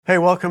Hey,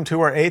 welcome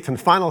to our 8th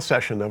and final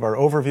session of our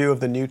overview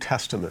of the New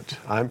Testament.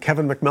 I'm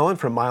Kevin McMillan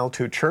from Mile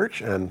 2 Church,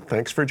 and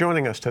thanks for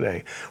joining us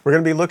today. We're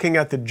going to be looking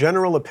at the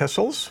general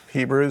epistles,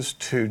 Hebrews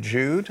to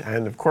Jude,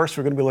 and of course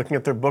we're going to be looking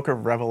at the book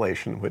of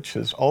Revelation, which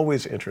is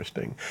always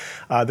interesting.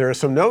 There are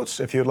some notes.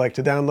 If you'd like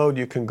to download,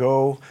 you can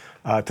go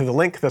to the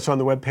link that's on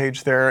the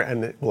webpage there,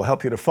 and it will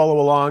help you to follow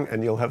along,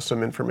 and you'll have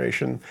some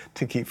information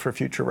to keep for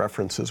future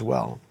reference as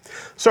well.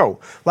 So,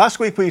 last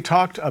week we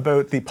talked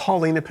about the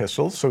Pauline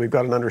epistles, so we've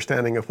got an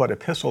understanding of what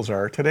epistles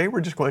are. Today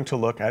we're just going to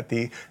look at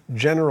the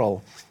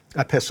general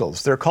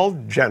epistles. They're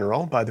called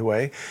general, by the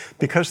way,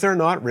 because they're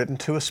not written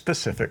to a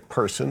specific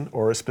person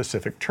or a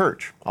specific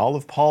church. All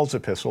of Paul's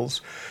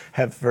epistles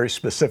have very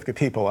specific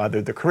people,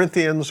 either the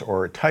Corinthians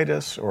or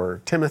Titus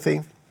or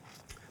Timothy,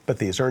 but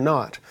these are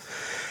not.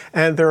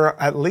 And there are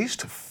at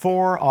least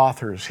 4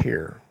 authors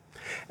here.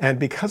 And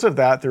because of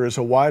that, there is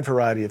a wide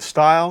variety of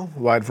style,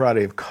 wide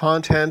variety of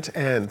content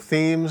and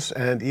themes,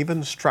 and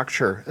even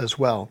structure as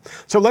well.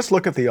 So let's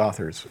look at the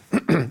authors.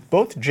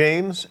 Both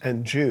James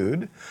and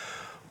Jude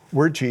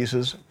were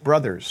Jesus'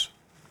 brothers.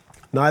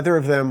 Neither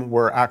of them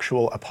were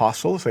actual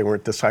apostles. They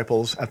weren't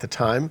disciples at the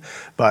time,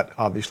 but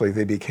obviously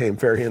they became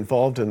very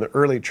involved in the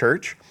early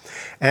church.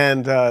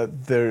 And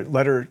the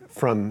letter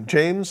from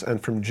James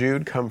and from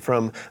Jude come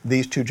from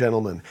these 2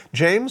 gentlemen.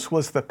 James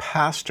was the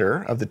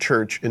pastor of the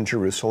church in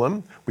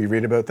Jerusalem. We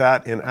read about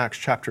that in Acts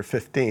chapter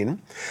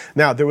 15.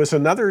 Now, there was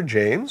another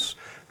James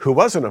who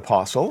was an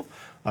apostle,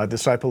 a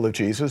disciple of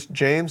Jesus.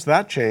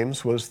 That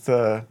James was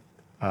the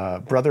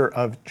brother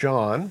of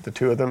John, the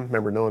 2 of them,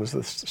 remember, known as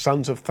the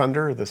sons of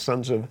thunder, the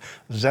sons of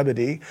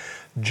Zebedee.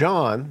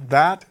 John,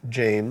 that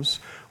James,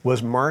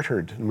 was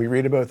martyred. And we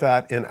read about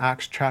that in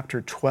Acts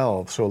chapter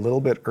 12, so a little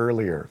bit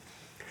earlier.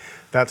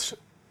 That's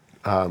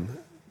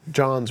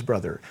John's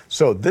brother.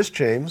 So this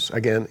James,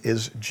 again,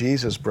 is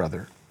Jesus'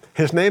 brother.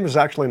 His name is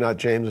actually not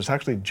James, it's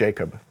actually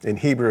Jacob. In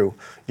Hebrew,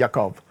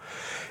 Yaakov.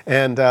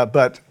 And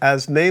but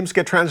as names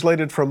get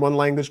translated from one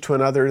language to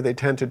another, they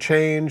tend to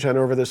change, and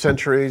over the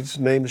centuries,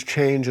 names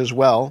change as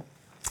well.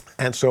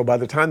 And so by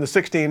the time the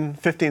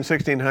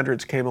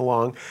 1600s came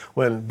along,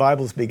 when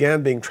Bibles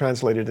began being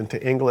translated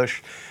into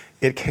English,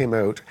 it came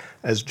out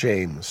as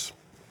James.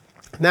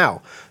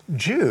 Now,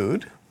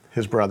 Jude,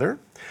 his brother,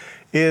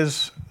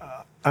 is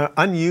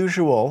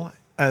unusual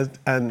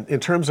and in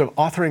terms of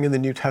authoring in the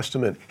New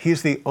Testament.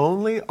 He's the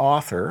only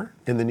author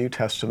in the New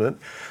Testament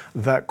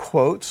that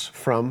quotes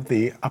from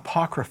the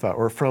Apocrypha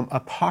or from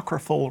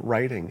apocryphal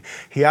writing.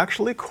 He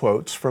actually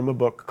quotes from a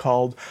book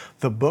called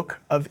the Book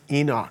of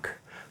Enoch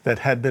that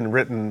had been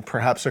written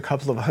perhaps a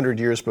couple of hundred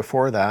years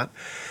before that.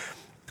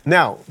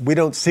 Now, we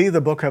don't see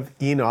the Book of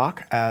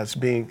Enoch as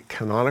being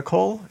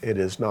canonical. It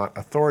is not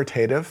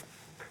authoritative.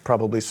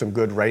 Probably some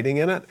good writing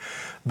in it,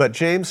 but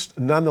James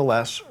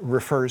nonetheless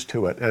refers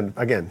to it. And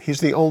again, he's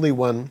the only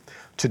one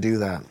to do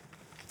that.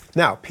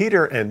 Now,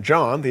 Peter and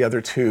John, the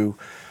other 2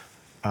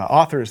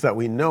 authors that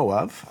we know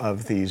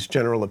of these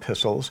general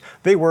epistles,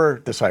 they were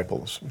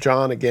disciples.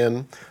 John,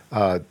 again,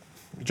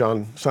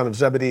 John, son of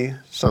Zebedee,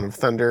 son of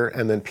thunder,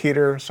 and then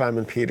Peter,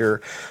 Simon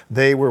Peter,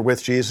 they were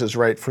with Jesus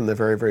right from the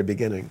very, very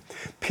beginning.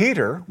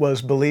 Peter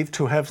was believed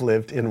to have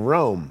lived in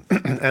Rome,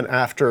 and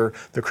after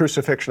the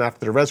crucifixion,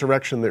 after the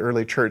resurrection, the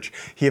early church,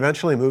 he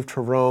eventually moved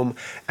to Rome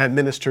and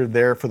ministered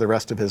there for the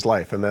rest of his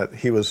life, and that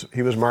he was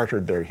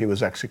martyred there. He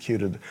was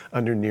executed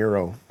under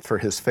Nero for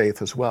his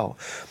faith as well.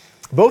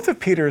 Both of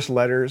Peter's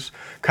letters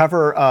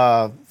cover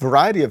a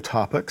variety of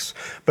topics,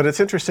 but it's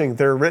interesting,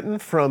 they're written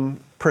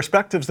from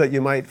perspectives that you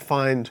might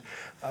find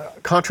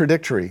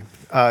contradictory,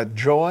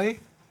 joy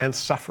and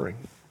suffering.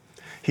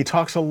 He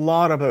talks a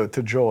lot about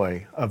the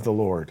joy of the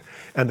Lord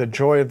and the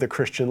joy of the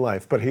Christian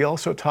life, but he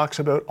also talks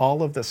about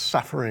all of the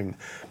suffering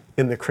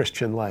in the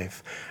Christian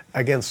life.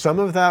 Again, some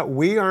of that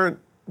we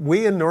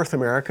in North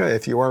America,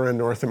 if you are in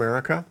North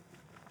America,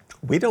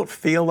 we don't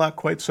feel that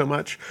quite so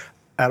much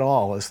at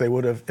all as they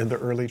would have in the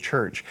early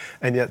church.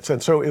 And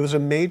so it was a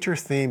major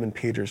theme in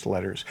Peter's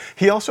letters.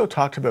 He also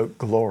talked about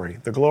glory,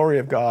 the glory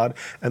of God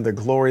and the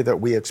glory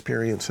that we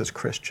experience as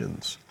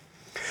Christians.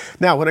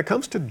 Now, when it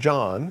comes to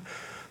John,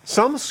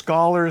 some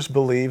scholars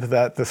believe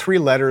that the 3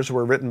 letters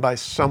were written by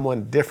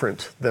someone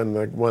different than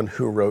the one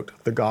who wrote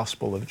the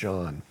Gospel of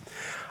John.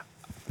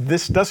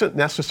 This doesn't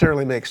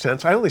necessarily make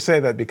sense. I only say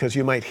that because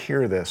you might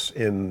hear this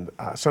in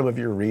some of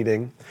your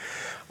reading.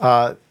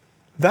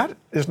 That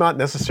is not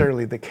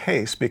necessarily the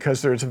case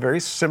because there's a very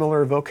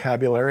similar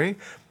vocabulary,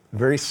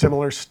 very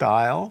similar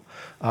style,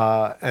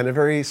 and a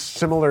very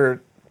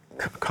similar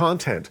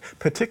content,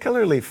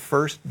 particularly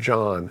 1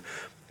 John.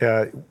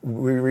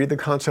 We read the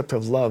concept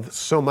of love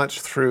so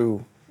much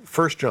through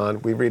 1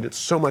 John. We read it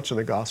so much in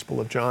the Gospel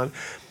of John.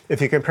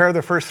 If you compare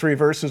the first 3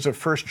 verses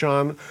of 1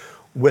 John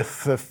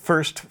with the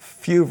first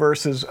few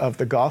verses of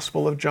the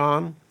Gospel of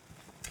John,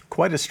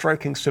 quite a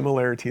striking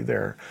similarity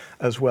there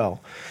as well.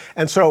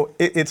 And so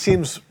it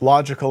seems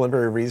logical and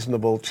very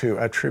reasonable to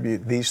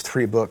attribute these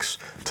 3 books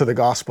to the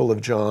Gospel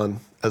of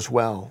John as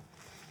well.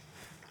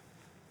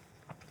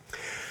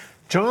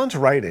 John's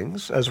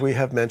writings, as we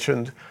have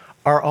mentioned,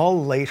 are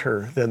all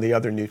later than the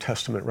other New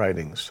Testament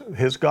writings.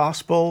 His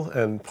gospel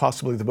and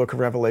possibly the book of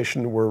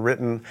Revelation were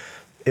written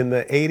in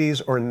the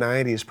 80s or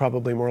 90s,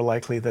 probably more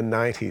likely the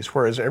 90s,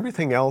 whereas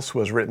everything else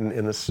was written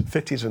in the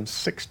 50s and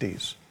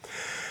 60s.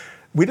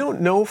 We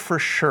don't know for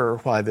sure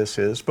why this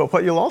is, but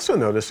what you'll also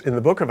notice in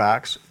the book of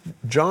Acts,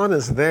 John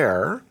is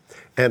there,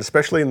 and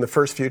especially in the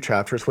first few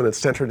chapters when it's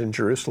centered in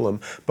Jerusalem,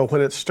 but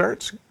when it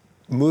starts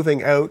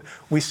moving out,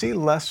 we see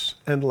less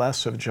and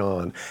less of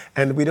John.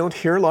 And we don't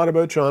hear a lot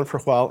about John for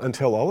a while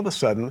until all of a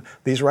sudden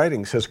these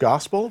writings, his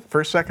gospel,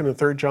 1st, 2nd, and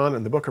 3rd John,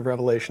 and the book of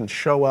Revelation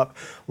show up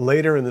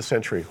later in the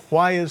century.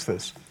 Why is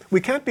this? We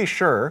can't be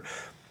sure,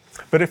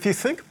 but if you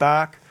think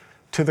back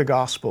to the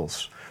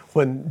Gospels,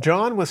 when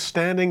John was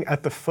standing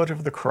at the foot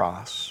of the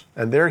cross,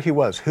 and there he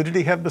was, who did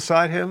he have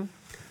beside him?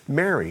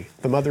 Mary,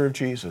 the mother of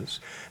Jesus.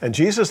 And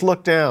Jesus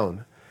looked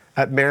down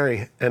at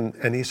Mary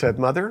and he said,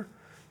 "Mother,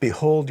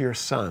 behold your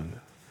son."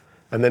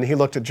 And then he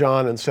looked at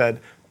John and said,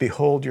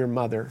 "Behold your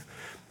mother."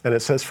 And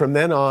it says, from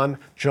then on,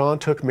 John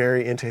took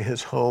Mary into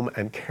his home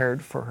and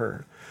cared for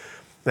her.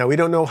 Now, we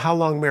don't know how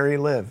long Mary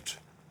lived.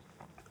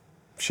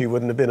 She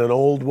wouldn't have been an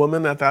old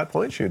woman at that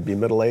point. She would be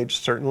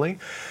middle-aged, certainly.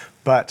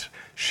 But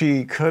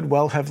she could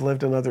well have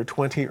lived another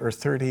 20 or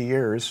 30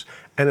 years.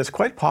 And it's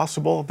quite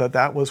possible that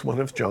that was one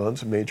of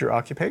John's major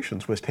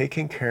occupations, was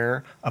taking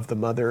care of the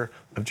mother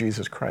of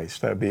Jesus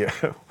Christ. That would be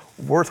a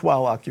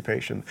worthwhile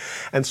occupation.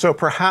 And so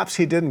perhaps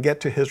he didn't get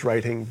to his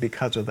writing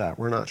because of that.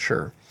 We're not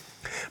sure.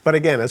 But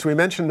again, as we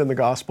mentioned in the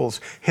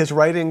Gospels, his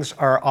writings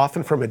are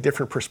often from a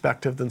different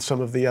perspective than some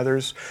of the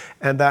others,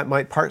 and that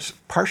might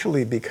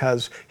partially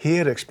because he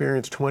had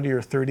experienced 20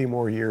 or 30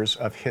 more years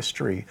of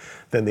history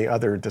than the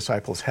other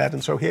disciples had,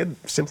 and so he had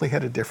simply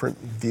had a different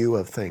view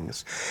of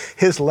things.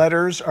 His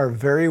letters are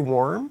very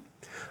warm,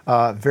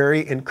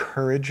 very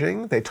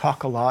encouraging. They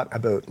talk a lot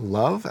about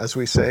love, as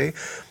we say,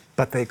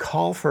 but they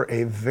call for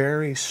a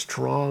very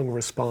strong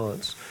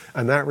response,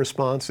 and that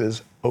response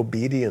is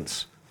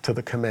obedience to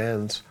the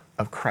commands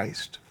of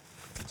Christ.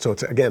 So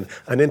it's, again,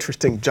 an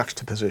interesting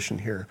juxtaposition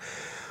here.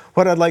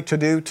 What I'd like to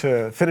do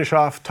to finish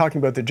off talking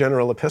about the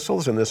general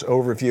epistles in this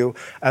overview,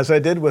 as I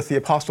did with the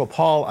Apostle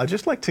Paul, I'd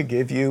just like to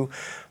give you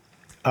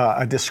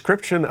a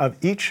description of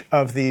each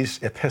of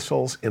these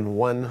epistles in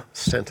one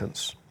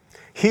sentence.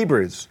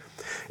 Hebrews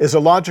is a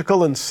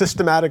logical and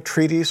systematic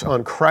treatise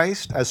on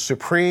Christ as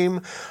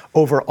supreme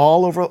over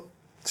all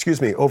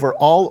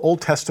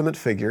Old Testament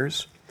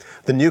figures.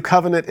 The new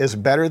covenant is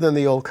better than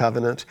the old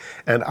covenant,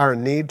 and our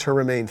need to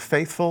remain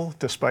faithful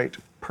despite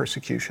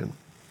persecution.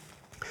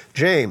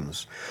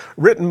 James,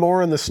 written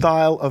more in the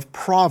style of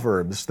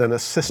Proverbs than a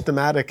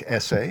systematic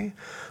essay,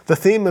 the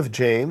theme of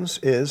James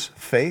is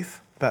faith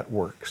that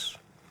works.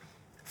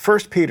 1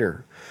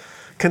 Peter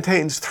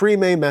contains three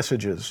main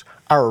messages: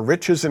 our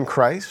riches in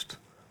Christ,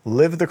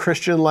 live the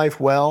Christian life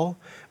well,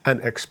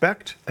 and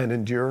expect and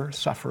endure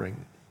suffering.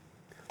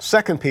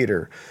 2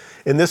 Peter,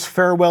 in this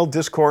farewell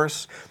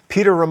discourse,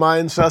 Peter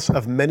reminds us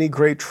of many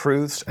great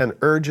truths and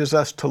urges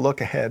us to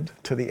look ahead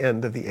to the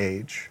end of the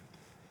age.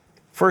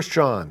 1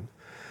 John,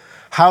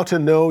 how to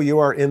know you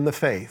are in the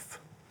faith,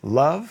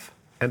 love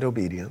and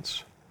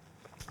obedience.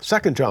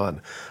 2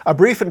 John, a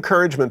brief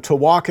encouragement to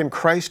walk in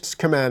Christ's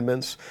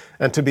commandments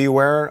and to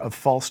beware of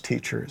false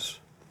teachers.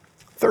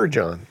 3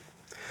 John,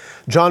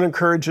 John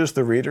encourages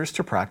the readers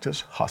to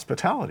practice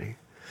hospitality.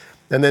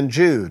 And then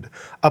Jude,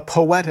 a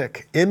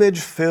poetic,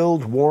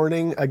 image-filled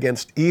warning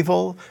against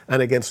evil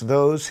and against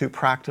those who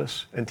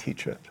practice and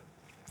teach it.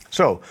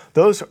 So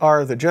those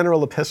are the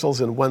general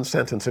epistles in one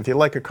sentence. If you'd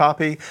like a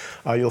copy,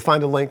 you'll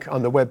find a link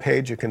on the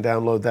webpage. You can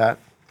download that,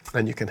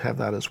 and you can have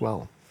that as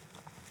well.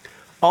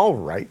 All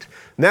right,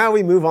 now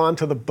we move on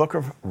to the book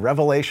of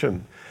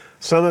Revelation.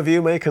 Some of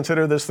you may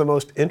consider this the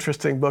most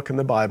interesting book in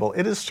the Bible.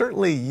 It is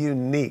certainly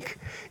unique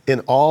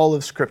in all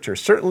of Scripture,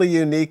 certainly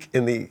unique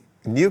in the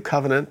New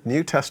Covenant,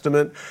 New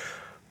Testament,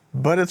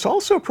 but it's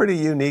also pretty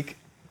unique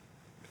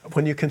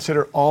when you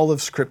consider all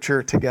of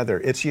Scripture together.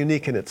 It's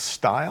unique in its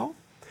style,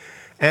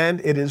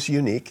 and it is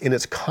unique in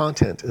its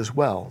content as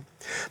well.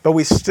 But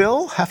we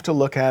still have to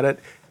look at it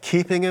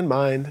keeping in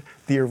mind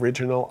the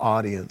original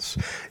audience.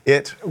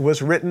 It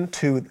was written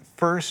to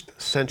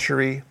first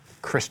century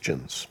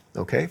Christians,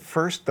 okay?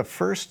 The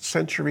first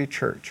century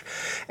church.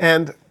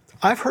 And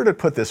I've heard it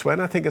put this way,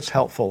 and I think it's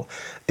helpful.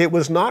 It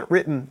was not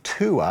written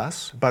to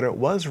us, but it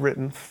was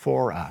written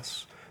for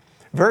us.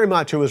 Very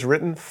much it was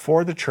written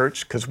for the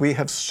church because we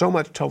have so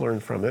much to learn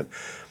from it,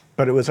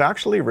 but it was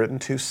actually written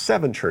to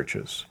 7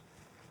 churches.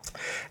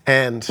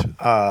 And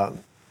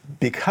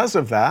because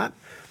of that,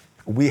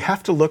 we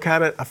have to look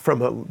at it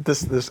from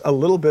a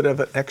little bit of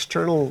an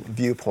external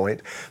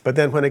viewpoint, but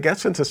then when it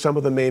gets into some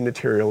of the main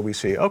material, we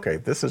see, okay,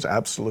 this is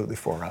absolutely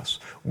for us.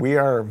 We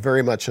are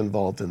very much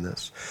involved in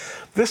this.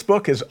 This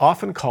book is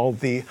often called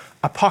the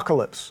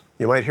Apocalypse.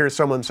 You might hear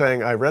someone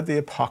saying, I read the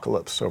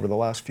Apocalypse over the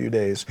last few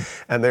days,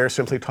 and they're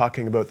simply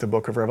talking about the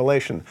book of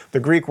Revelation. The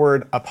Greek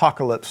word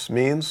apocalypse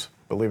means,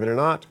 believe it or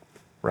not,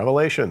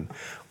 revelation,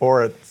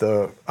 or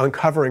the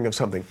uncovering of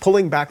something,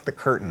 pulling back the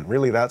curtain.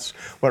 Really, that's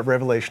what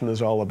Revelation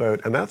is all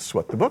about, and that's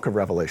what the book of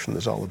Revelation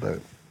is all about.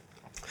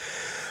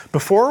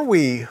 Before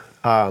we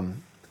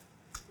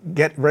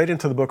get right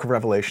into the book of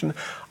Revelation,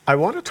 I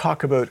want to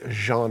talk about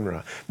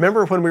genre.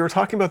 Remember when we were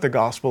talking about the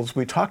Gospels,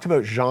 we talked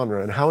about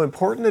genre and how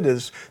important it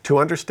is to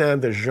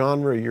understand the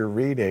genre you're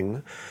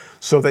reading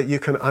so that you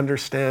can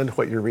understand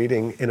what you're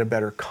reading in a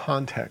better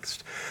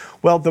context.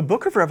 Well, the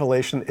book of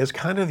Revelation is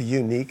kind of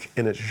unique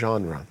in its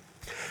genre.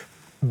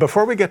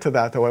 Before we get to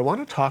that, though, I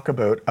want to talk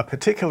about a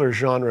particular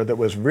genre that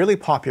was really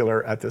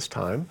popular at this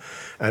time,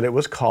 and it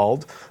was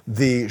called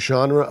the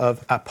genre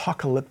of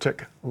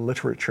apocalyptic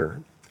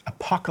literature.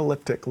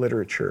 Apocalyptic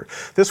literature.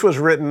 This was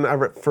written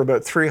for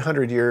about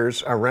 300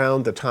 years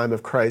around the time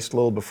of Christ, a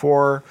little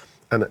before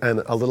and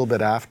a little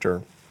bit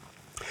after.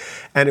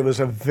 And it was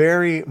a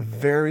very,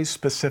 very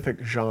specific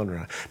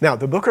genre. Now,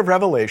 the book of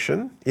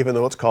Revelation, even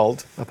though it's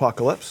called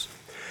Apocalypse,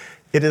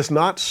 it is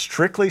not,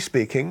 strictly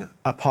speaking,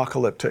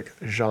 apocalyptic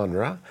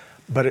genre,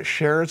 but it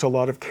shares a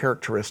lot of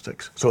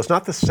characteristics. So it's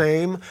not the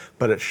same,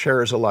 but it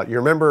shares a lot. You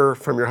remember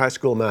from your high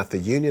school math, the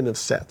union of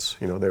sets.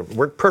 You know, they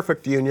weren't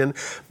perfect union,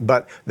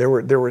 but there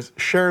were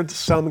shared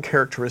some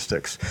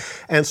characteristics.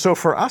 And so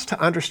for us to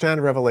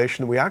understand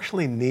Revelation, we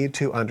actually need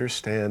to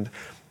understand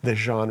the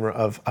genre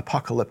of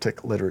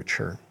apocalyptic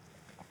literature.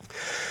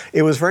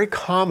 It was very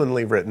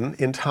commonly written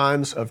in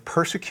times of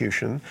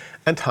persecution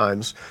and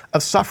times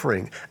of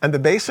suffering. And the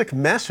basic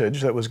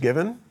message that was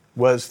given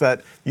was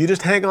that you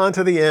just hang on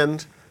to the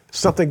end,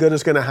 something good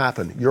is going to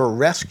happen. Your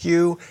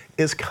rescue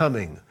is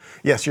coming.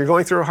 Yes, you're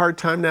going through a hard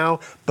time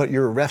now, but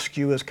your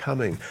rescue is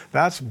coming.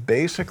 That's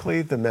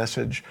basically the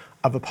message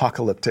of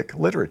apocalyptic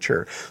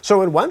literature.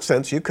 So in one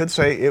sense, you could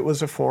say it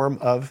was a form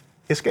of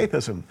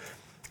escapism,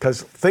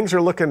 because things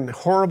are looking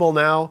horrible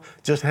now,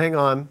 just hang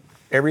on,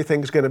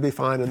 everything's going to be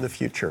fine in the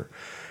future.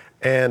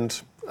 And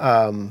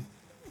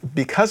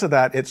because of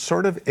that, it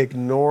sort of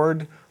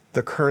ignored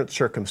the current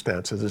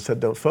circumstances. It said,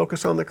 don't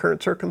focus on the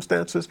current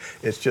circumstances,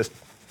 it's just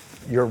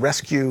your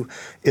rescue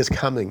is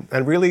coming.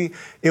 And really,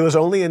 it was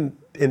only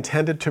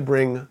intended to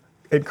bring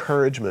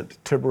encouragement,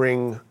 to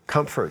bring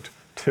comfort,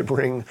 to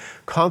bring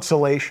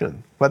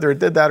consolation. Whether it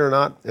did that or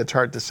not, it's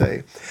hard to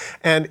say.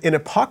 And in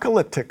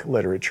apocalyptic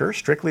literature,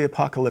 strictly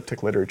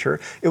apocalyptic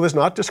literature, it was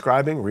not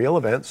describing real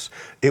events.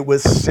 It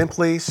was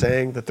simply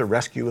saying that the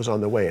rescue was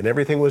on the way. And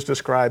everything was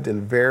described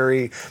in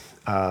very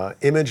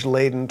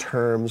image-laden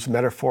terms,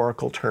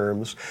 metaphorical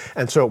terms.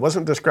 And so it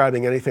wasn't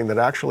describing anything that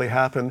actually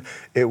happened.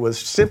 It was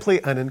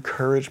simply an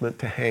encouragement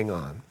to hang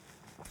on.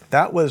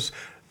 That was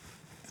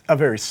a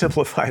very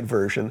simplified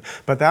version,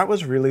 but that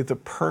was really the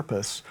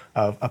purpose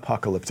of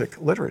apocalyptic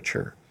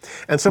literature.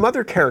 And some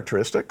other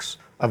characteristics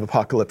of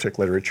apocalyptic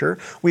literature,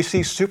 we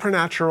see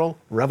supernatural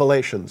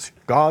revelations.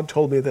 God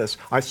told me this.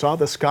 I saw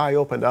the sky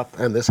opened up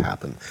and this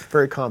happened.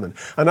 Very common.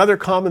 Another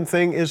common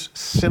thing is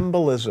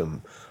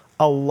symbolism.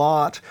 A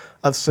lot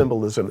of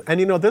symbolism. And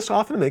you know, this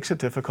often makes it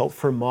difficult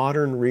for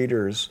modern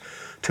readers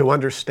to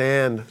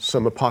understand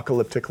some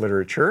apocalyptic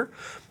literature,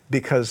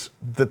 because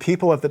the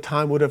people at the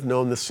time would have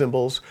known the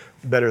symbols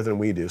better than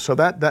we do. So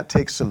that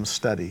takes some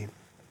study.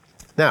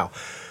 Now,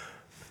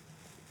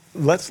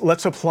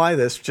 let's apply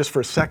this just for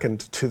a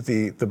second to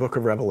the book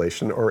of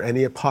Revelation or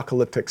any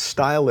apocalyptic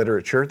style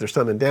literature. There's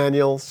some in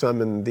Daniel,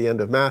 some in the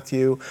end of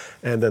Matthew,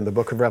 and then the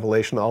book of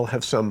Revelation all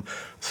have some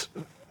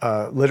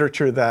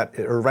literature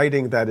or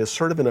writing that is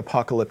sort of an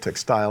apocalyptic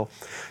style.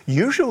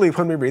 Usually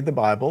when we read the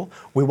Bible,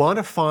 we want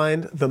to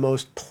find the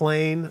most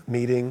plain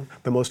meaning,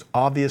 the most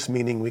obvious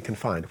meaning we can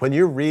find. When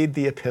you read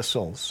the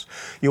epistles,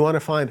 you want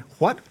to find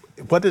what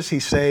does he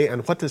say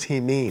and what does he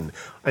mean?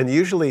 And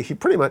usually he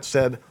pretty much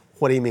said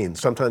what he means.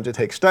 Sometimes it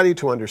takes study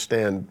to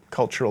understand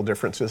cultural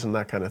differences and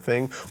that kind of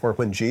thing, or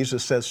when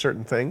Jesus says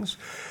certain things.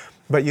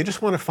 But you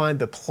just want to find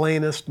the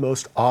plainest,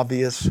 most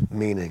obvious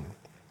meaning.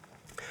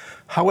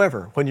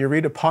 However, when you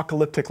read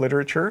apocalyptic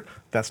literature,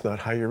 that's not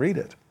how you read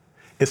it.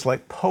 It's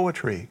like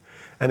poetry.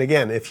 And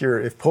again,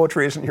 if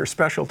poetry isn't your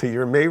specialty,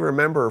 you may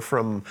remember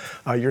from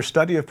your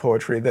study of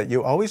poetry that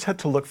you always had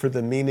to look for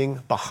the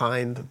meaning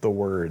behind the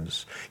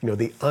words. You know,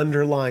 the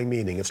underlying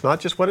meaning. It's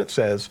not just what it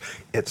says,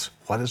 it's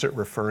what is it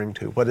referring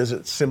to? What is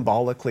it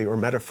symbolically or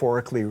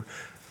metaphorically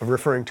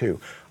referring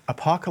to?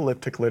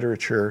 Apocalyptic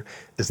literature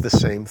is the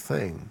same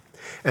thing.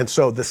 And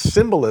so the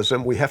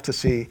symbolism, we have to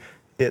see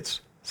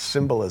it's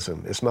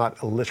symbolism. It's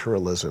not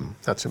literalism.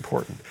 That's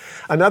important.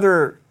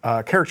 Another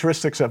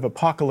characteristics of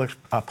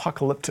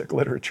apocalyptic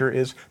literature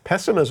is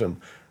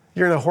pessimism.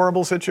 You're in a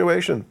horrible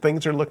situation.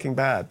 Things are looking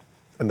bad.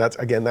 And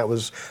that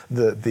was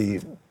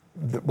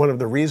one of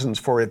the reasons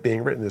for it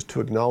being written, is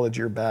to acknowledge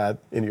you're bad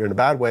and you're in a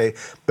bad way,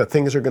 but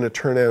things are going to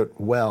turn out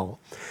well.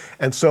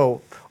 And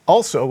so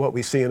also what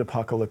we see in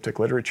apocalyptic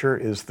literature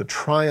is the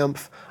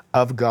triumph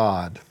of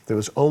God. There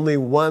was only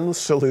one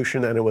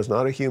solution, and it was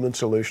not a human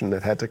solution.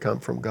 That had to come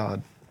from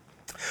God.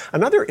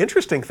 Another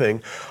interesting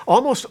thing,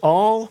 almost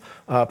all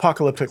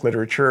apocalyptic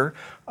literature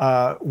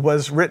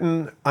was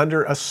written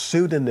under a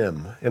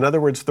pseudonym. In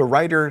other words, the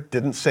writer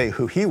didn't say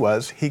who he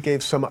was, he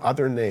gave some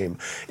other name.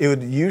 It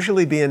would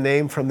usually be a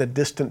name from the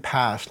distant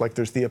past, like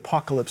there's the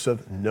apocalypse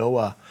of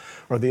Noah,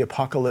 or the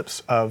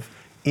apocalypse of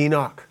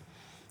Enoch,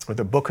 or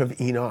the book of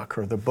Enoch,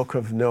 or the book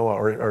of Noah,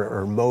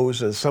 or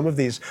Moses, some of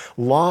these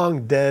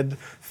long dead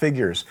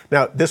figures.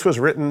 Now, this was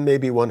written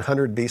maybe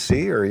 100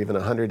 BC or even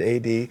 100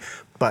 AD,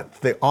 but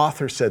the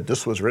author said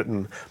this was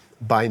written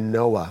by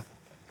Noah.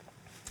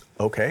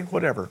 Okay,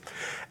 whatever.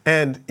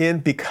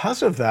 And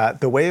because of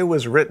that, the way it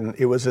was written,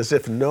 it was as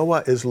if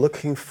Noah is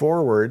looking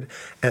forward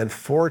and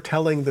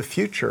foretelling the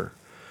future.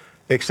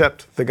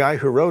 Except the guy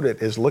who wrote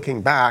it is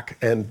looking back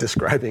and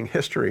describing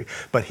history.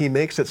 But he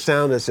makes it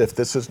sound as if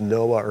this is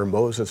Noah or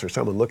Moses or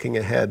someone looking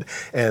ahead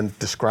and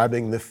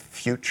describing the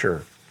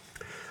future.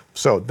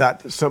 So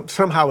that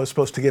somehow is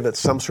supposed to give it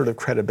some sort of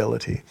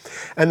credibility.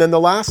 And then the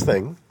last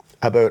thing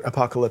about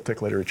apocalyptic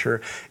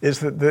literature is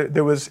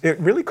that it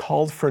really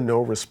called for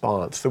no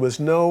response. There was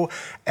no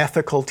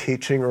ethical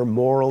teaching or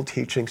moral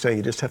teaching saying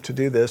you just have to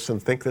do this and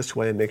think this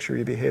way and make sure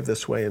you behave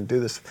this way and do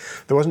this.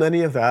 There wasn't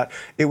any of that.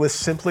 It was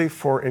simply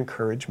for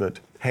encouragement.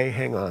 Hey,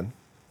 hang on.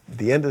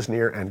 The end is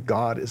near and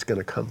God is going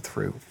to come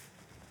through.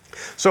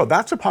 So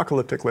that's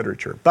apocalyptic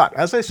literature. But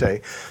as I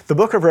say, the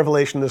book of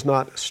Revelation is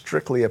not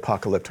strictly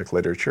apocalyptic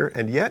literature,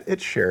 and yet it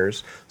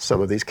shares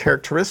some of these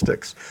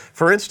characteristics.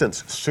 For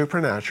instance,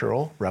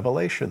 supernatural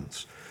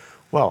revelations.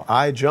 Well,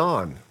 I,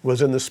 John,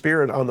 was in the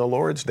Spirit on the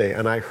Lord's day,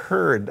 and I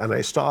heard and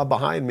I saw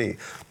behind me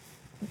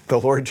the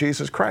Lord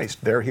Jesus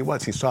Christ. There he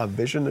was. He saw a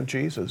vision of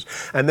Jesus.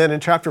 And then in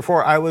chapter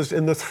 4, I was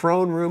in the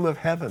throne room of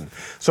heaven.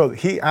 So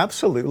he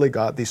absolutely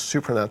got these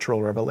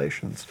supernatural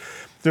revelations.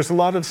 There's a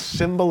lot of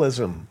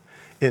symbolism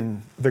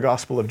in the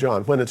Gospel of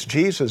John. When it's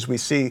Jesus, we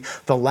see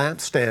the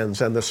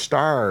lampstands and the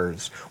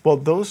stars. Well,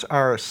 those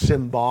are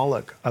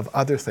symbolic of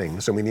other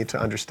things, and we need to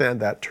understand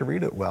that to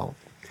read it well.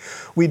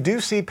 We do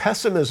see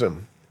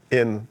pessimism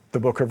in the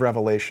book of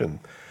Revelation.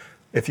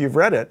 If you've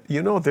read it,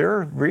 you know there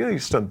are really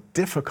some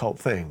difficult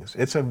things.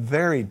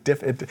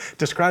 It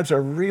describes a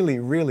really,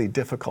 really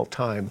difficult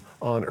time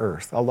on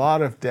earth. A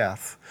lot of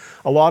death,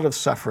 a lot of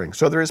suffering.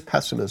 So there is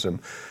pessimism.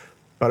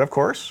 But of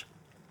course,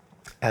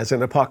 as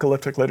in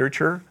apocalyptic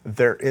literature,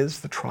 there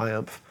is the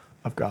triumph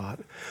of God.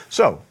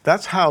 So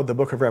that's how the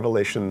book of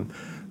Revelation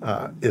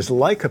is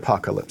like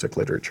apocalyptic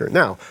literature.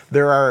 Now,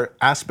 there are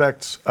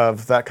aspects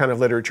of that kind of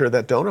literature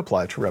that don't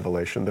apply to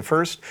Revelation. The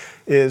first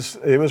is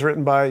it was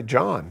written by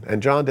John,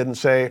 and John didn't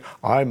say,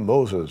 I'm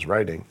Moses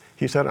writing.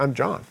 He said, I'm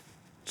John.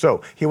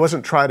 So he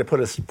wasn't trying to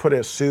put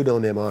a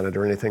pseudonym on it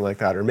or anything like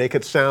that, or make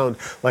it sound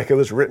like it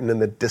was written in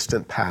the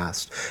distant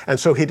past. And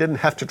so he didn't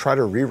have to try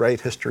to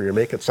rewrite history or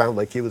make it sound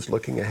like he was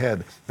looking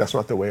ahead. That's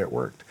not the way it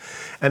worked.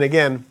 And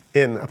again,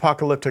 in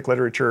apocalyptic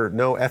literature,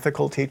 no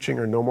ethical teaching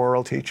or no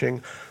moral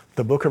teaching.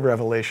 The book of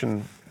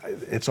Revelation,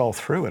 it's all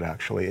through it,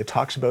 actually. It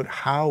talks about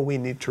how we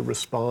need to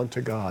respond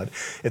to God.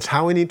 It's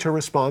how we need to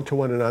respond to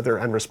one another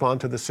and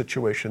respond to the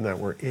situation that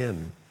we're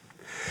in.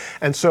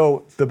 And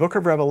so the book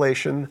of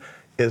Revelation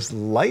is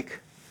like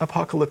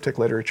apocalyptic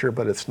literature,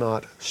 but it's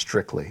not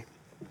strictly.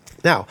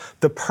 Now,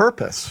 the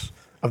purpose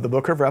of the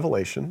book of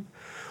Revelation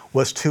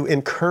was to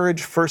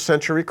encourage first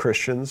century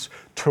Christians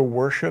to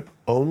worship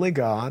only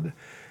God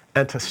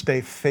and to stay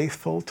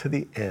faithful to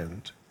the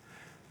end.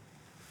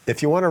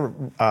 If you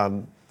want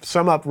to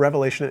sum up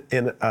Revelation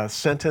in a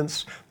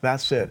sentence,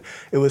 that's it.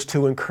 It was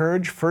to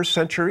encourage first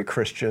century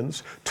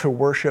Christians to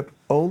worship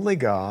only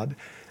God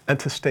and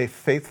to stay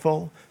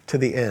faithful to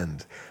the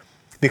end,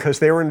 because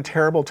they were in a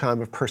terrible time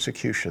of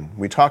persecution.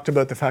 We talked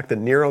about the fact that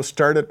Nero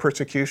started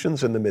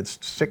persecutions in the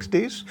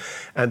mid-60s,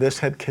 and this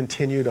had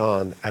continued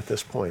on at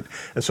this point.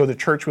 And so the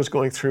church was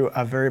going through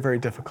a very, very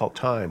difficult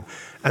time.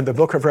 And the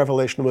book of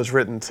Revelation was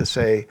written to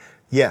say,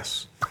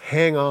 yes,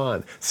 hang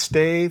on,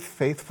 stay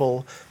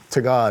faithful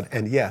to God,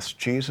 and yes,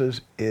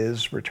 Jesus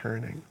is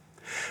returning.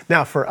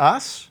 Now for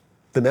us,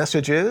 the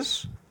message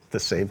is the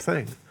same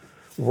thing.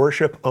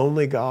 Worship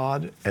only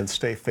God and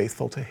stay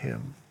faithful to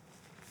Him.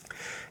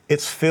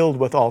 It's filled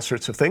with all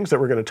sorts of things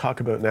that we're going to talk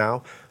about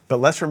now, but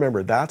let's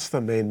remember that's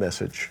the main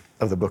message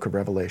of the book of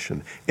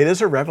Revelation. It is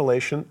a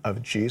revelation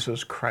of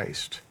Jesus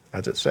Christ,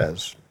 as it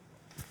says.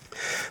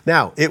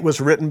 Now, it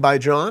was written by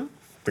John,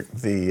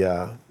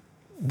 the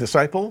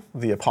disciple,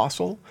 the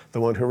apostle, the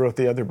one who wrote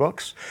the other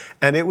books,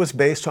 and it was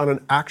based on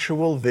an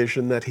actual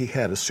vision that he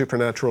had, a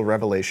supernatural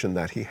revelation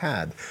that he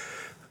had.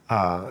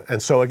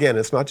 And so again,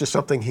 it's not just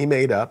something he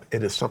made up,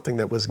 it is something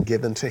that was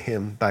given to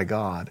him by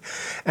God.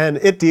 And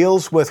it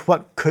deals with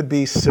what could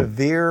be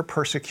severe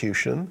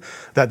persecution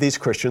that these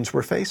Christians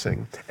were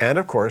facing. And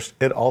of course,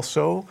 it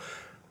also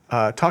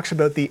talks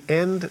about the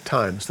end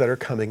times that are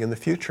coming in the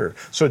future.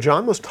 So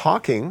John was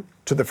talking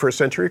to the first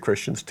century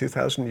Christians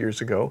 2,000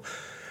 years ago,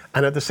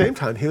 and at the same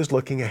time, he was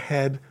looking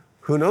ahead,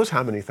 who knows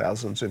how many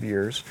thousands of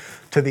years,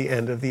 to the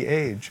end of the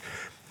age.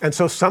 And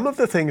so some of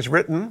the things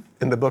written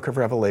in the book of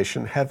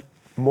Revelation have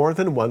more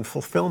than one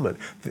fulfillment.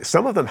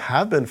 Some of them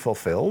have been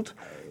fulfilled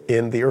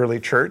in the early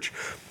church,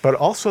 but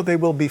also they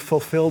will be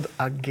fulfilled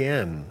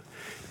again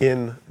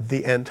in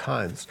the end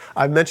times.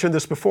 I've mentioned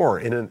this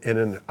before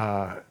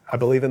I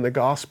believe in the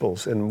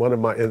Gospels, in one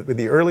of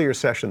the earlier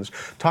sessions,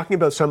 talking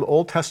about some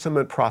Old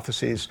Testament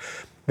prophecies.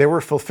 They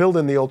were fulfilled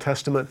in the Old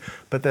Testament,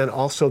 but then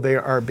also they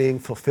are being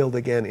fulfilled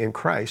again in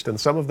Christ, and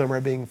some of them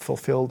are being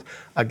fulfilled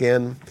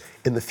again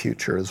in the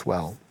future as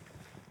well.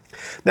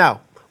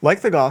 Now,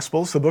 like the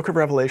Gospels, the book of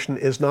Revelation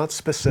is not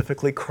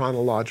specifically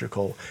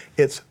chronological.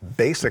 It's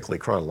basically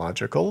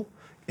chronological.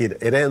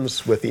 It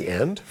ends with the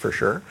end, for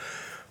sure.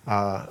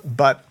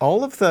 But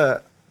all of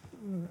the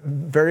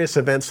various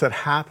events that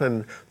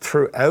happen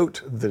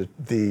throughout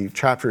the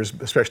chapters,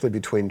 especially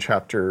between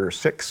chapter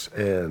 6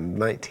 and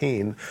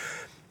 19,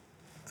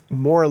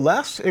 more or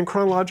less in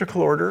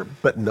chronological order,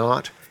 but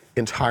not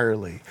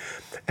entirely.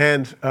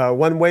 And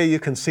one way you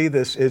can see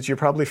this is you're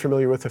probably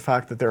familiar with the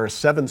fact that there are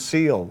 7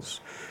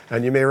 seals.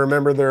 And you may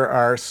remember there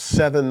are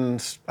 7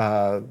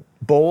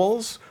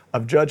 bowls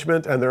of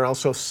judgment, and there are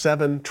also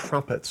 7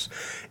 trumpets.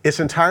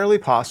 It's entirely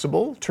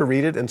possible to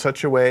read it in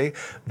such a way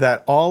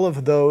that all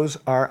of those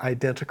are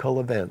identical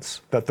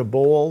events, that the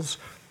bowls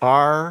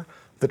are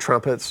the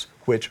trumpets,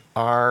 which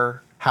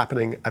are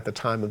happening at the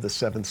time of the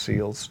 7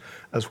 seals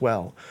as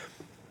well.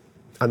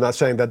 I'm not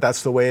saying that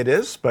that's the way it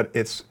is, but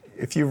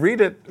if you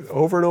read it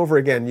over and over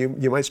again,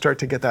 you might start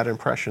to get that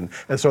impression.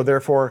 And so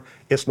therefore,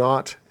 it's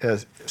not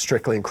as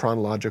strictly in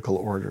chronological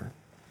order.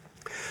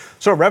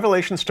 So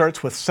Revelation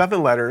starts with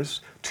 7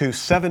 letters to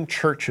 7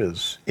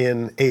 churches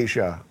in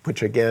Asia,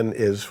 which again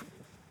is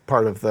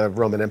part of the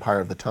Roman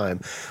Empire of the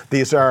time.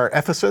 These are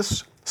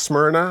Ephesus,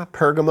 Smyrna,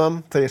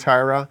 Pergamum,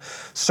 Thyatira,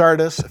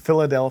 Sardis,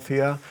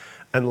 Philadelphia,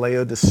 and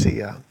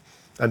Laodicea.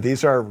 And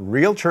these are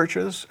real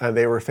churches, and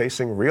they were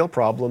facing real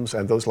problems,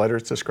 and those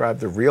letters describe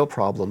the real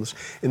problems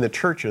in the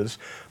churches.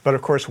 But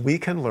of course, we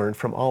can learn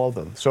from all of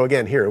them. So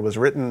again, here, it was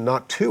written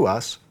not to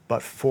us,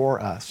 but for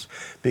us,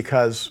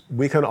 because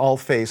we can all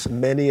face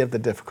many of the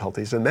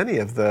difficulties and many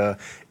of the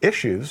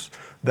issues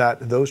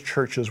that those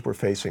churches were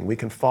facing. We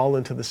can fall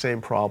into the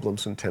same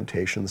problems and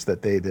temptations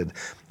that they did.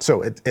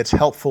 So it's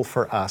helpful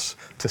for us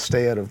to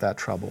stay out of that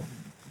trouble.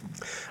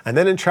 And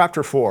then in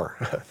chapter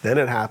 4, then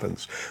it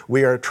happens.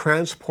 We are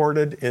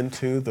transported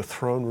into the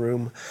throne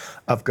room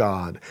of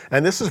God.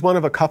 And this is one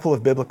of a couple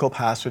of biblical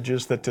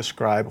passages that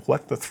describe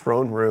what the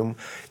throne room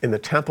in the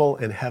temple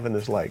in heaven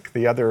is like.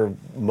 The other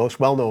most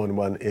well-known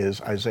one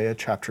is Isaiah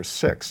chapter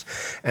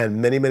 6, and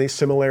many, many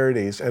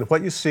similarities. And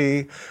what you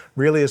see,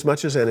 really as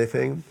much as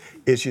anything,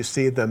 is you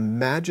see the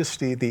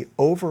majesty, the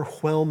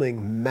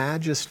overwhelming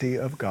majesty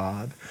of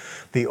God,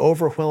 the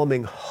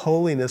overwhelming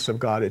holiness of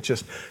God. It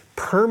just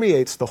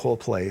permeates the whole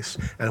place,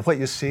 and what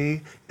you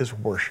see is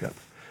worship.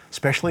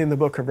 Especially in the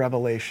book of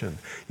Revelation,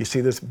 you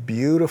see this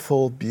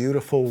beautiful,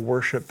 beautiful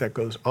worship that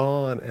goes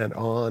on and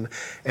on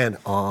and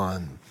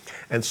on.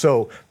 And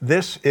so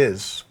this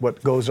is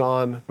what goes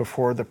on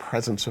before the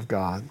presence of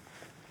God.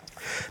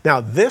 Now,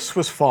 this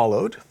was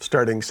followed,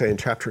 starting, say, in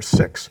chapter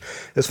 6,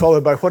 is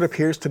followed by what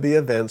appears to be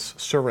events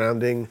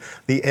surrounding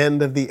the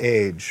end of the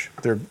age.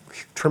 There's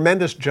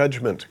tremendous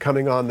judgment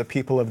coming on the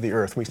people of the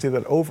earth. We see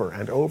that over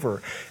and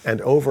over and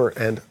over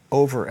and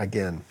over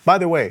again. By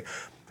the way,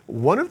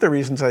 one of the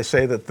reasons I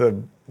say that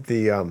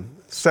the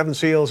 7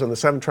 seals and the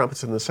 7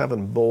 trumpets and the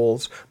 7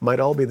 bowls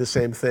might all be the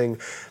same thing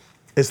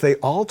is they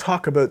all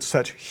talk about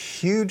such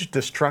huge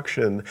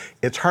destruction.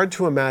 It's hard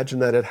to imagine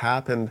that it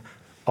happened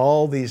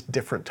all these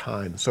different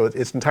times. So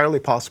it's entirely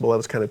possible I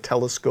was kind of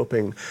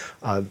telescoping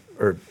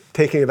or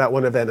taking that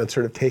one event and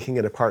sort of taking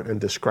it apart and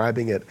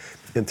describing it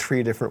in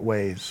 3 different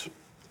ways.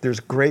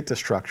 There's great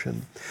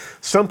destruction.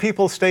 Some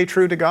people stay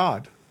true to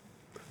God.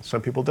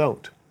 Some people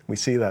don't. We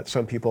see that.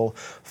 Some people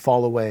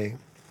fall away.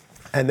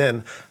 And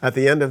then at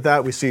the end of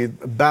that, we see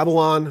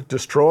Babylon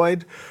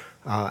destroyed,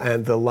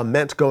 and the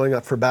lament going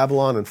up for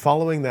Babylon, and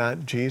following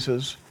that,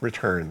 Jesus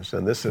returns.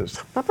 And this is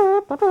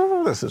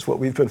what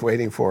we've been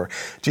waiting for.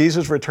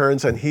 Jesus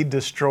returns, and he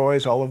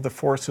destroys all of the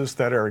forces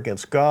that are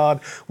against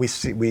God. We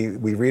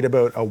read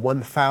about a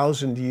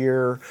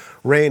 1,000-year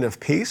reign of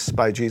peace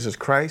by Jesus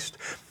Christ.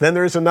 Then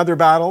there's another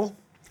battle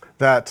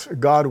that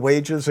God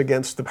wages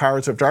against the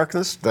powers of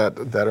darkness that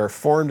are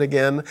formed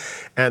again,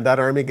 and that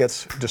army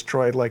gets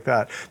destroyed like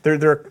that.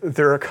 There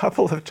are a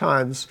couple of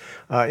times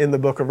in the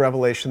book of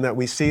Revelation that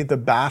we see the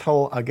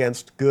battle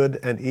against good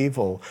and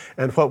evil,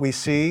 and what we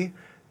see,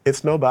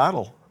 it's no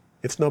battle.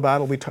 It's no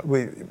battle.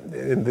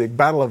 In the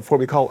battle of what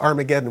we call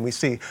Armageddon, we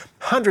see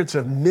hundreds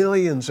of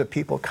millions of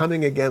people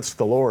coming against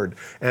the Lord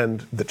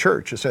and the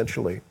church,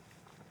 essentially.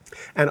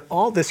 And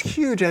all this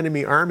huge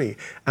enemy army,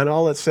 and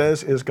all it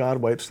says is God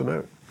wipes them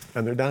out.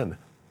 And they're done.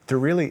 There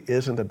really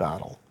isn't a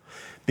battle,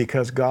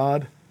 because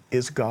God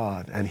is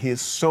God, and he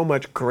is so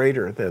much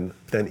greater than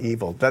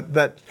evil.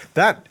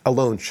 That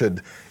alone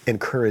should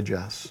encourage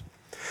us.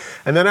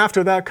 And then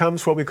after that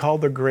comes what we call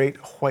the great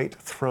white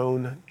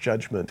throne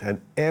judgment,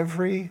 and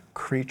every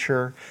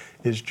creature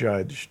is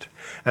judged.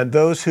 And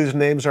those whose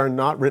names are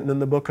not written in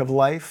the book of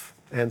life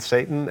and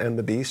Satan and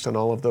the beast and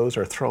all of those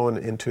are thrown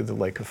into the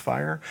lake of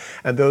fire.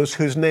 And those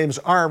whose names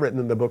are written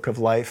in the book of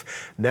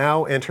life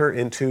now enter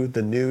into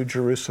the new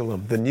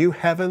Jerusalem, the new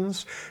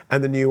heavens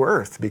and the new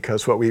earth,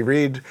 because what we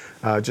read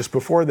just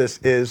before this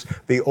is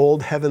the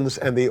old heavens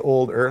and the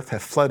old earth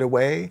have fled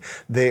away.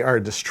 They are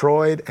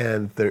destroyed,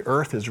 and the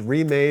earth is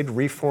remade,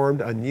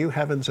 reformed, a new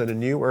heavens and a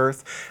new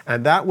earth,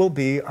 and that will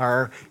be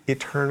our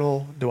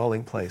eternal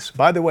dwelling place.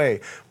 By the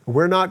way,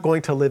 we're not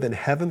going to live in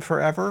heaven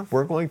forever.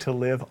 We're going to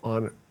live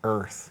on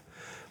earth.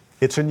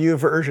 It's a new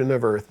version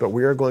of earth, but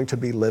we are going to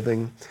be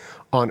living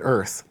on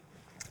earth.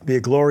 Be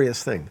a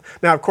glorious thing.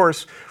 Now, of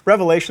course,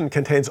 Revelation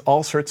contains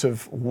all sorts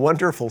of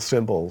wonderful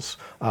symbols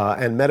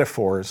and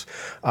metaphors,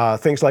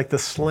 things like the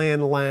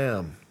slain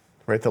lamb,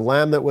 right? The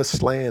lamb that was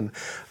slain.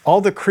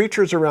 All the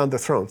creatures around the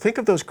throne. Think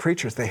of those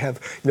creatures. They have,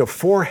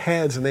 4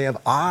 heads and they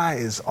have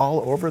eyes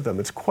all over them.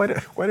 It's quite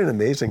an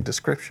amazing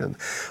description.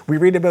 We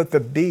read about the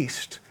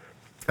beast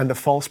and the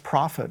false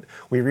prophet.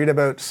 We read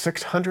about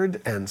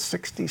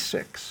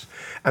 666.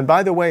 And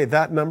by the way,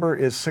 that number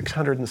is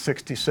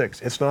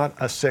 666. It's not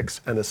a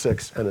 6 and a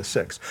 6 and a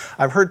 6.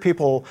 I've heard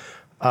people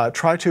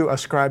try to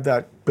ascribe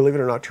that, believe it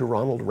or not, to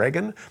Ronald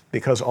Reagan,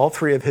 because all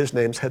 3 of his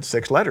names had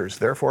 6 letters.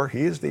 Therefore,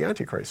 he is the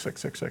Antichrist,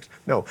 666.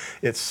 No,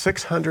 it's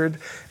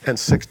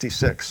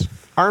 666.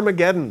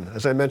 Armageddon,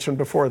 as I mentioned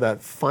before,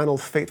 that final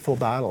fateful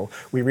battle.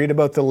 We read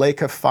about the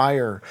lake of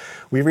fire.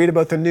 We read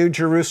about the New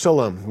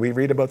Jerusalem. We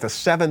read about the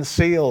 7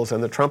 seals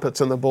and the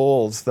trumpets and the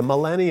bowls, the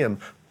millennium,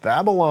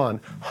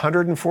 Babylon,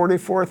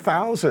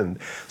 144,000.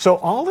 So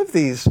all of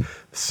these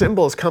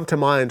symbols come to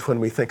mind when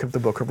we think of the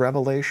book of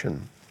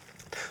Revelation.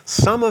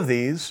 Some of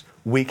these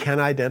we can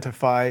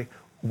identify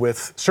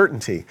with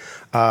certainty.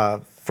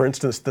 For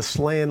instance, the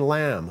slain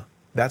lamb.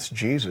 That's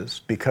Jesus,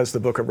 because the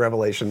book of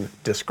Revelation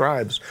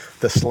describes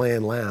the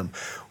slain lamb.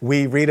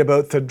 We read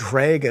about the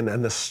dragon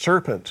and the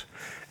serpent,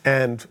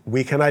 and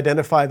we can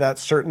identify that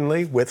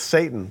certainly with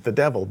Satan, the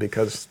devil,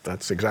 because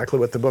that's exactly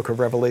what the book of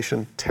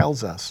Revelation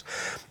tells us.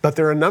 But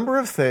there are a number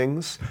of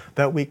things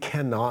that we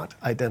cannot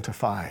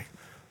identify.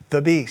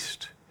 The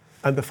beast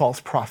and the false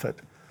prophet.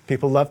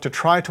 People love to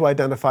try to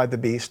identify the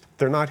beast.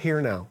 They're not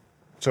here now,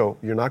 so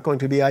you're not going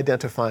to be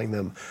identifying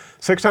them.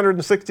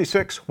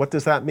 666, what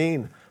does that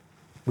mean?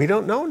 We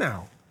don't know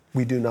now.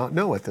 We do not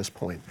know at this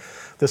point.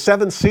 The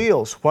 7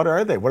 seals, what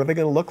are they? What are they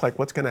going to look like?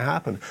 What's going to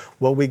happen?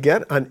 Well, we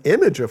get an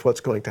image of what's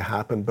going to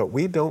happen, but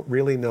we don't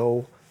really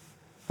know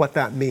what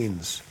that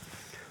means.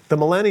 The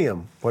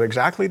millennium, what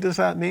exactly does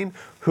that mean?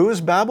 Who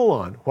is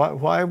Babylon?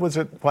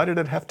 Why did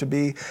it have to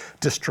be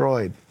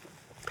destroyed?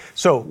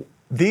 So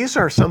these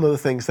are some of the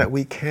things that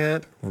we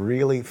can't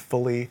really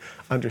fully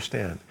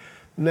understand.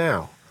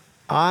 Now,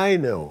 I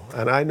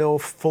know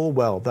full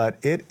well that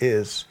it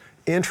is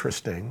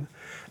interesting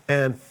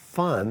and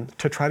fun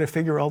to try to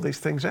figure all these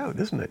things out,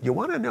 isn't it? You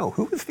want to know,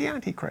 who is the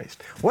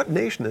Antichrist? What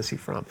nation is he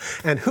from?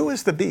 And who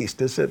is the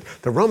beast? Is it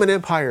the Roman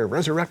Empire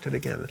resurrected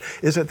again?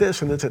 Is it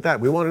this and is it that?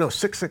 We want to know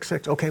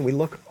 666. Okay, we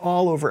look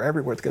all over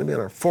everywhere. It's going to be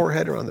on our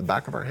forehead or on the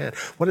back of our hand.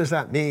 What does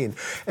that mean?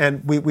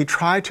 And we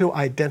try to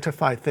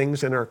identify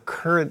things in our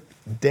current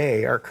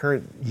day, our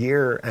current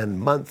year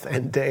and month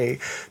and day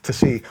to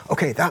see,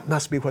 okay, that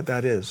must be what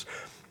that is.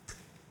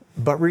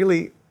 But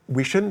really,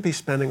 we shouldn't be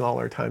spending all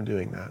our time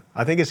doing that.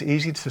 I think it's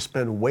easy to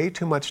spend way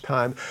too much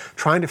time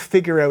trying to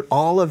figure out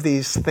all of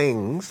these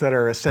things that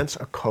are, in a sense,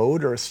 a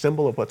code or a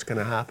symbol of what's going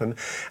to happen.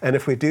 And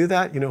if we do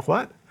that, you know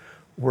what?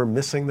 We're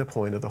missing the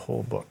point of the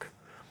whole book.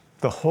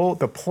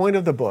 The point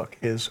of the book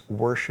is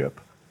worship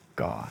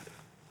God.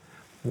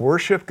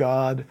 Worship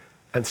God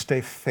and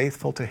stay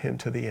faithful to Him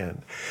to the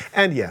end.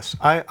 And yes,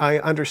 I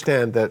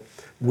understand that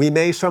we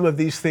may see some of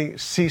these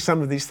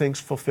things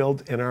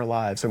fulfilled in our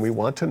lives, and we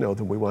want to know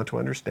them, we want to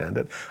understand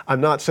it.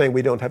 I'm not saying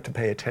we don't have to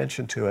pay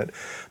attention to it,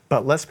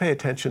 but let's pay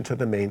attention to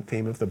the main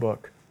theme of the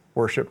book,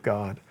 worship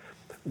God.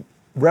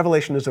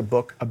 Revelation is a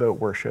book about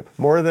worship.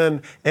 More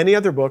than any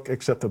other book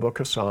except the book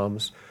of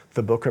Psalms,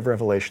 the book of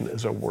Revelation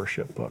is a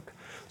worship book.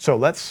 So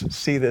let's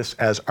see this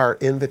as our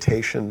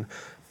invitation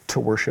to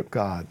worship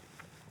God.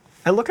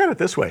 And look at it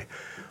this way.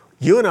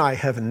 You and I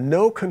have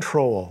no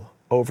control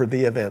over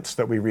the events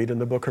that we read in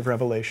the book of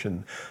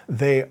Revelation.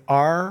 They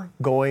are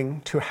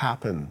going to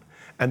happen,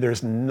 and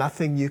there's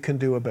nothing you can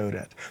do about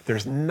it.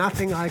 There's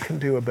nothing I can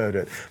do about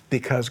it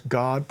because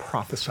God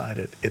prophesied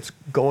it. It's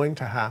going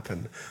to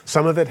happen.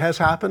 Some of it has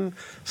happened,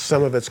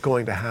 some of it's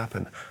going to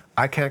happen.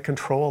 I can't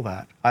control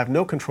that. I have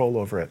no control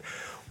over it.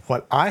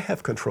 What I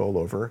have control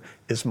over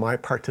is my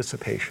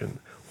participation.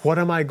 What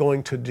am I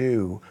going to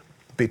do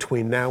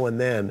between now and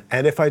then?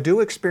 And if I do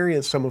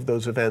experience some of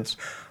those events,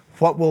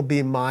 what will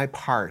be my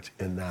part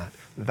in that?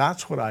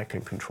 That's what I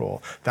can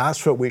control.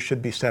 That's what we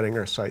should be setting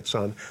our sights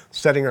on,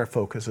 setting our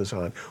focuses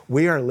on.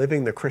 We are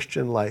living the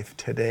Christian life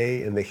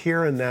today in the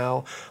here and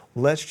now.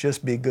 Let's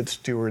just be good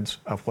stewards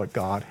of what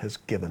God has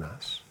given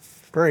us.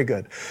 Very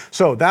good.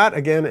 So that,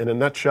 again, in a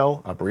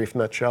nutshell, a brief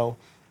nutshell,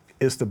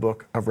 is the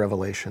book of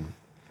Revelation.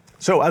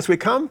 So as we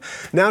come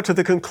now to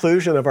the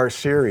conclusion of our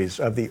series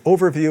of the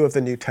overview of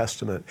the New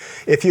Testament,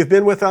 if you've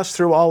been with us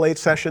through all 8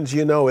 sessions,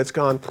 you know it's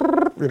gone,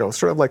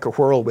 sort of like a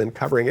whirlwind,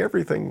 covering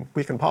everything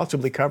we can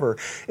possibly cover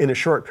in a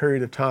short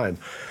period of time.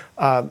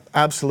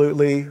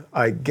 Absolutely,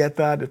 I get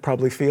that. It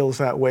probably feels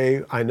that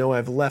way. I know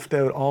I've left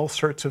out all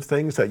sorts of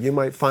things that you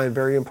might find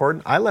very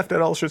important. I left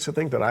out all sorts of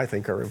things that I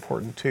think are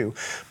important too.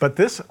 But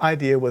this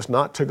idea was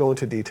not to go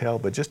into detail,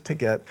 but just to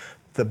get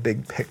the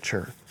big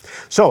picture.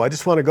 So I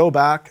just want to go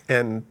back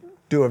and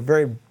do a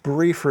very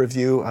brief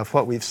review of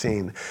what we've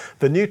seen.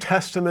 The New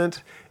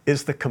Testament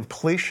is the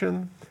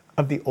completion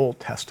of the Old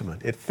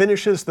Testament. It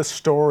finishes the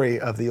story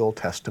of the Old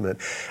Testament.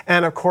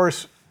 And of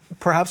course,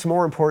 perhaps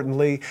more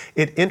importantly,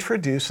 it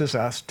introduces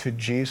us to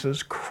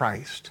Jesus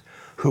Christ,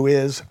 who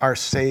is our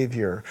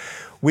Savior.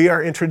 We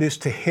are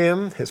introduced to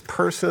Him, His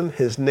person,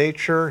 His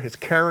nature, His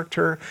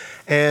character,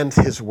 and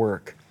His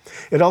work.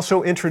 It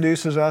also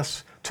introduces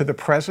us to the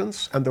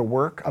presence and the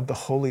work of the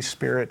Holy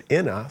Spirit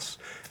in us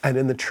and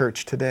in the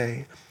church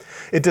today.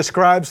 It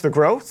describes the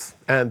growth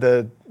and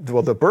the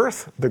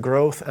birth, the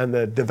growth, and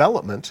the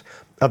development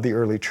of the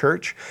early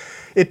church.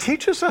 It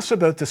teaches us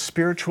about the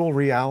spiritual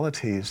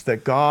realities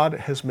that God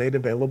has made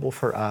available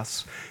for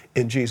us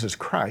in Jesus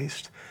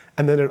Christ.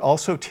 And then it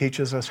also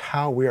teaches us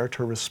how we are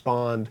to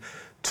respond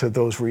to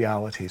those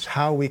realities,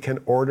 how we can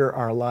order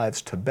our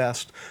lives to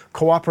best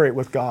cooperate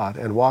with God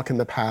and walk in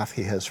the path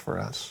He has for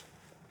us.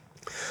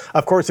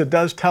 Of course, it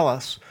does tell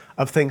us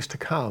of things to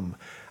come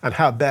and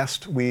how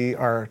best we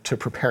are to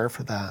prepare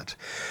for that.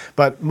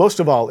 But most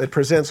of all, it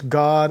presents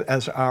God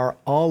as our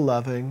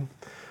all-loving,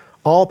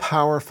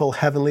 all-powerful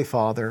Heavenly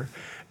Father,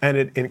 and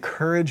it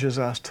encourages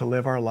us to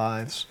live our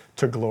lives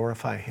to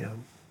glorify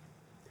Him.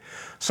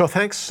 So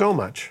thanks so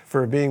much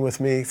for being with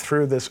me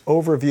through this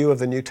overview of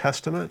the New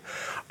Testament.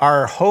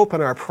 Our hope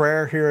and our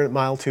prayer here at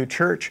Mile 2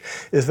 Church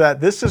is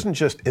that this isn't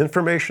just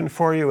information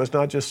for you. It's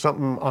not just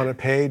something on a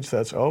page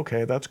that's,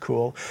 okay, that's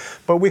cool.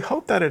 But we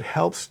hope that it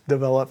helps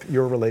develop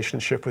your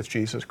relationship with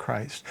Jesus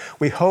Christ.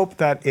 We hope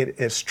that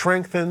it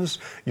strengthens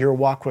your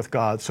walk with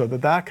God so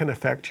that that can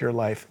affect your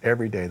life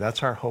every day.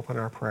 That's our hope and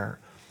our prayer.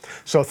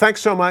 So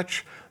thanks so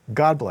much.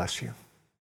 God bless you.